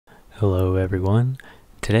Hello everyone.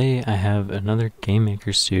 Today I have another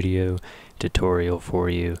GameMaker Studio tutorial for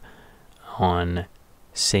you on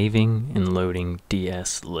saving and loading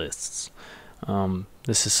DS lists.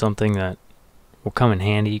 This is something that will come in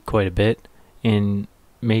handy quite a bit in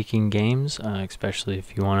making games, especially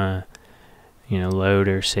if you want to, load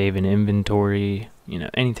or save an inventory,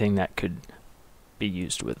 anything that could be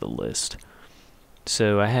used with a list.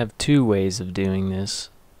 So I have two ways of doing this.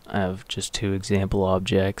 I have just two example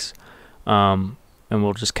objects, and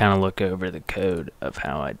we'll just kind of look over the code of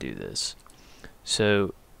how I do this.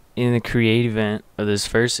 So in the create event of this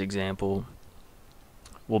first example,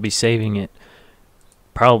 we'll be saving it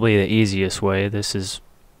probably the easiest way. This is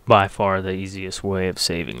by far the easiest way of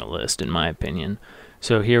saving a list in my opinion.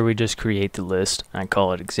 So here we just create the list. I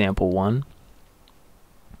call it example 1,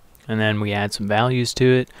 and then we add some values to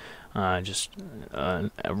it, just a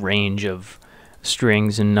range of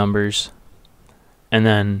strings and numbers, and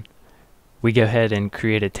then we go ahead and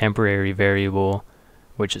create a temporary variable,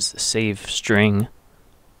 which is the save string,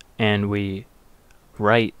 and we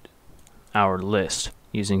write our list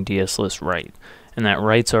using dslist_write, and that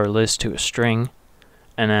writes our list to a string,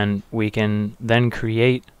 and then we can then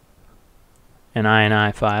create an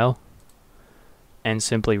ini file and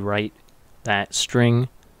simply write that string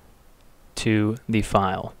to the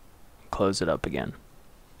file, close it up again.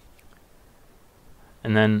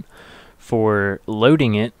 And then for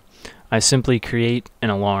loading it, I simply create an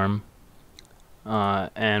alarm,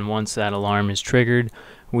 and once that alarm is triggered,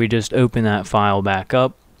 we just open that file back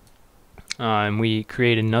up, and we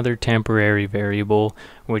create another temporary variable,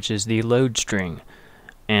 which is the load string,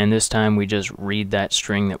 and this time we just read that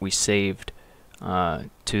string that we saved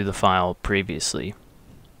to the file previously.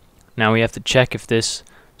 Now we have to check if this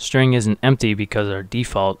string isn't empty, because our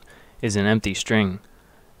default is an empty string.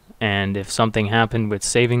 And if something happened with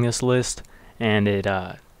saving this list and it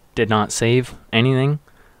did not save anything,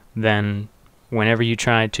 then whenever you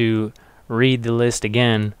try to read the list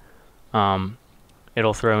again,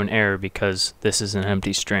 it'll throw an error because this is an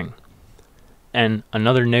empty string. And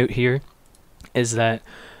another note here is that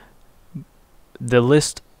the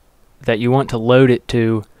list that you want to load it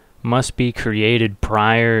to must be created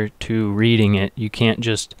prior to reading it. You can't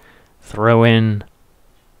just throw in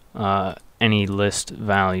any list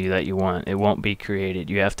value that you want. It won't be created.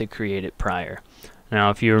 You have to create it prior. Now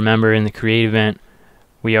if you remember, in the create event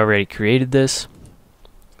we already created this,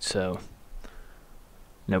 so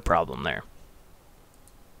no problem there.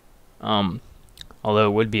 Although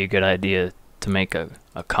it would be a good idea to make a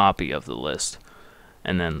copy of the list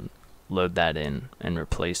and then load that in and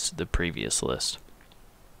replace the previous list,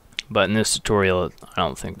 but in this tutorial I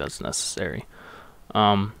don't think that's necessary.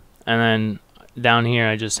 And then down here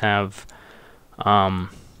I just have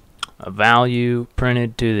a value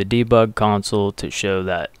printed to the debug console to show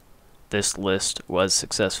that this list was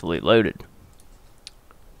successfully loaded.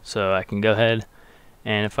 So I can go ahead,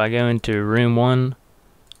 and if I go into room 1,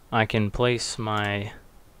 I can place my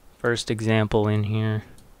first example in here,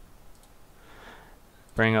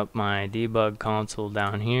 bring up my debug console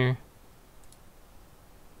down here,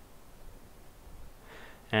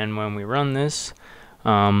 and when we run this,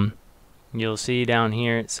 you'll see down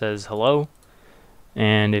here it says hello,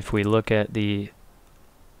 and if we look at the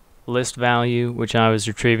list value, which I was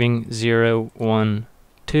retrieving, 0, 1,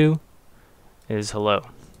 2, is hello.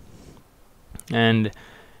 And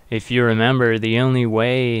if you remember, the only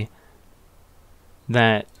way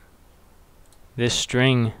that this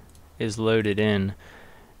string is loaded in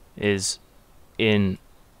is in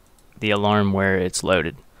the alarm where it's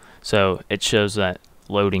loaded, so it shows that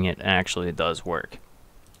loading it actually does work.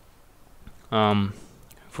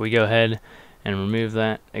 If we go ahead and remove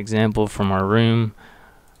that example from our room,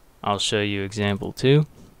 I'll show you example 2,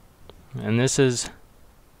 and this is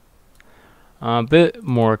a bit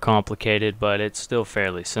more complicated, but it's still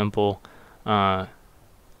fairly simple,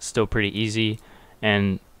 still pretty easy,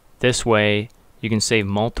 and this way you can save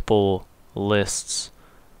multiple lists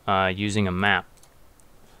using a map,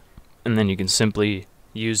 and then you can simply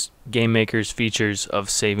use GameMaker's features of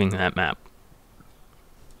saving that map.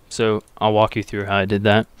 So I'll walk you through how I did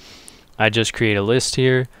that. I just create a list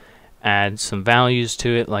here, add some values to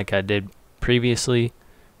it like I did previously,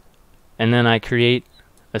 and then I create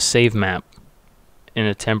a save map in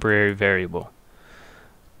a temporary variable,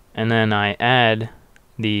 and then I add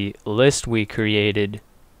the list we created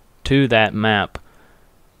to that map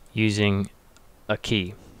using a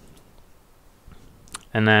key,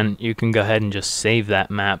 and then you can go ahead and just save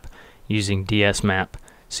that map using dsmap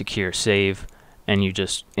secure save, and you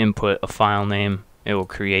just input a file name. It will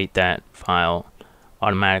create that file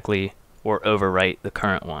automatically or overwrite the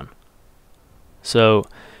current one. So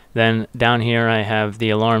Then down here I have the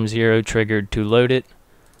alarm 0 triggered to load it.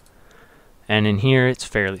 And in here it's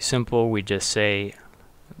fairly simple. We just say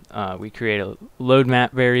we create a load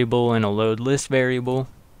map variable and a load list variable.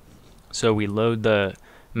 So we load the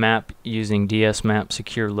map using dsmap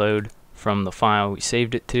secure load from the file we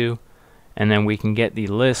saved it to, and then we can get the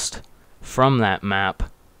list from that map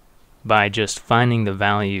by just finding the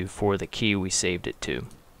value for the key we saved it to.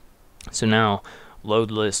 So now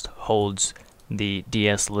load list holds the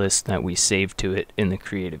DS list that we saved to it in the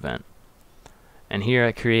create event. And here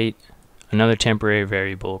I create another temporary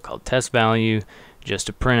variable called test value just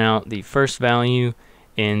to print out the first value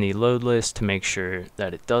in the load list to make sure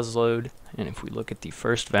that it does load. And if we look at the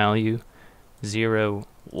first value, 0,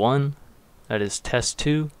 1, that is test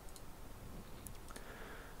 2.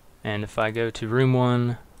 And if I go to room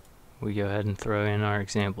 1, we go ahead and throw in our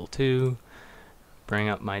example 2, bring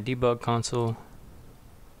up my debug console,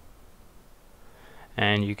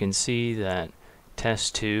 and you can see that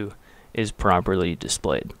test 2 is properly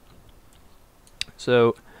displayed.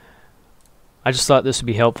 So I just thought this would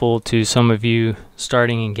be helpful to some of you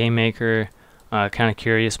starting in GameMaker, kind of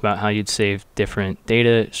curious about how you'd save different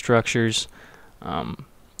data structures.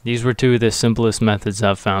 These were two of the simplest methods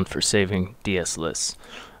I've found for saving DS lists.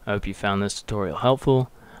 I hope you found this tutorial helpful.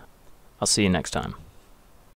 I'll see you next time.